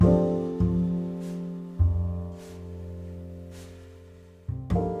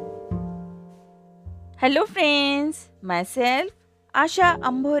Hello friends, myself Asha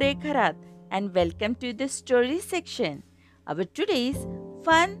Ambore Kharat and welcome to the story section. Our today's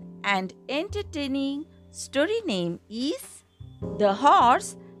fun and entertaining story name is The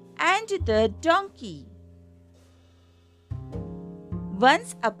Horse and the Donkey.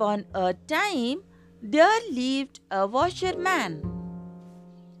 Once upon a time, there lived a washerman.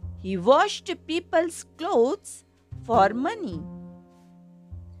 He washed people's clothes for money.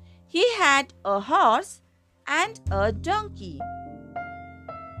 He had a horse and a donkey.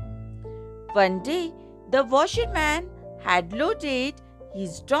 One day, the washerman had loaded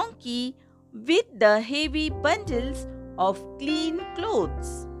his donkey with the heavy bundles of clean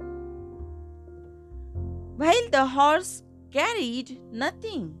clothes, while the horse carried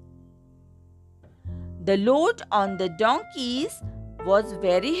nothing. The load on the donkeys was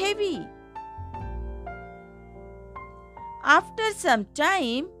very heavy. After some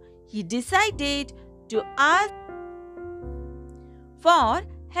time, he decided to ask for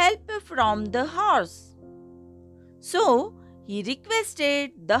help from the horse. So he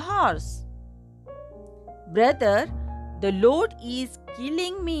requested the horse, "Brother, the load is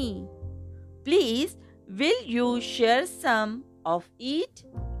killing me. Please, will you share some of it?"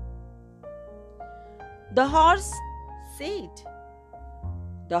 The horse said,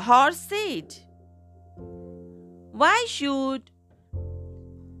 The horse said, "Why should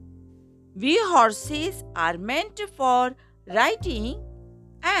we horses are meant for riding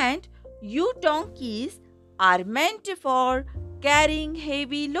and you donkeys are meant for carrying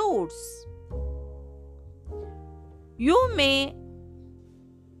heavy loads. You may."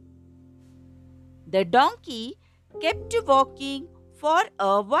 The donkey kept walking for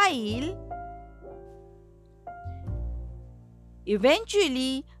a while.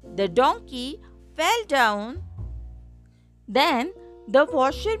 Eventually, the donkey fell down. Then the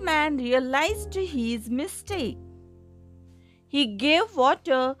washerman realized his mistake. He gave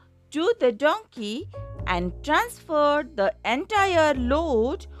water to the donkey and transferred the entire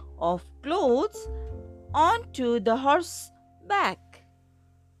load of clothes onto the horse's back.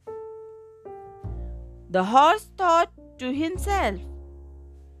 The horse thought to himself,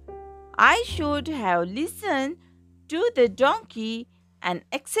 "I should have listened to the donkey and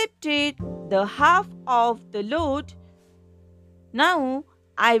accepted the half of the load. Now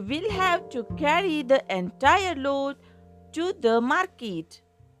I will have to carry the entire load to the market."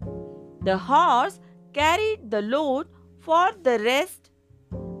 The horse carried the load for the rest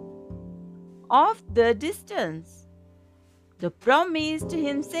of the distance. He promised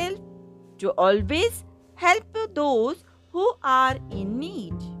himself to always help those who are in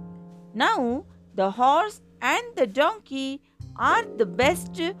need. Now the horse and the donkey are the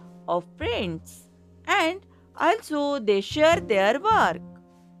best of friends, and also they share their work.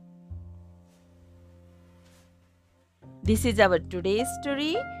 This is our today's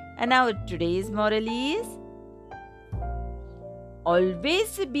story, and our today's moral is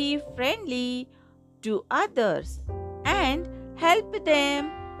always be friendly to others and help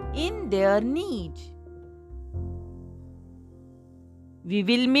them in their need. We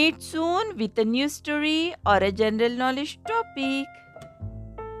will meet soon with a new story or a general knowledge topic.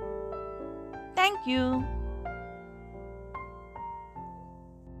 Thank you.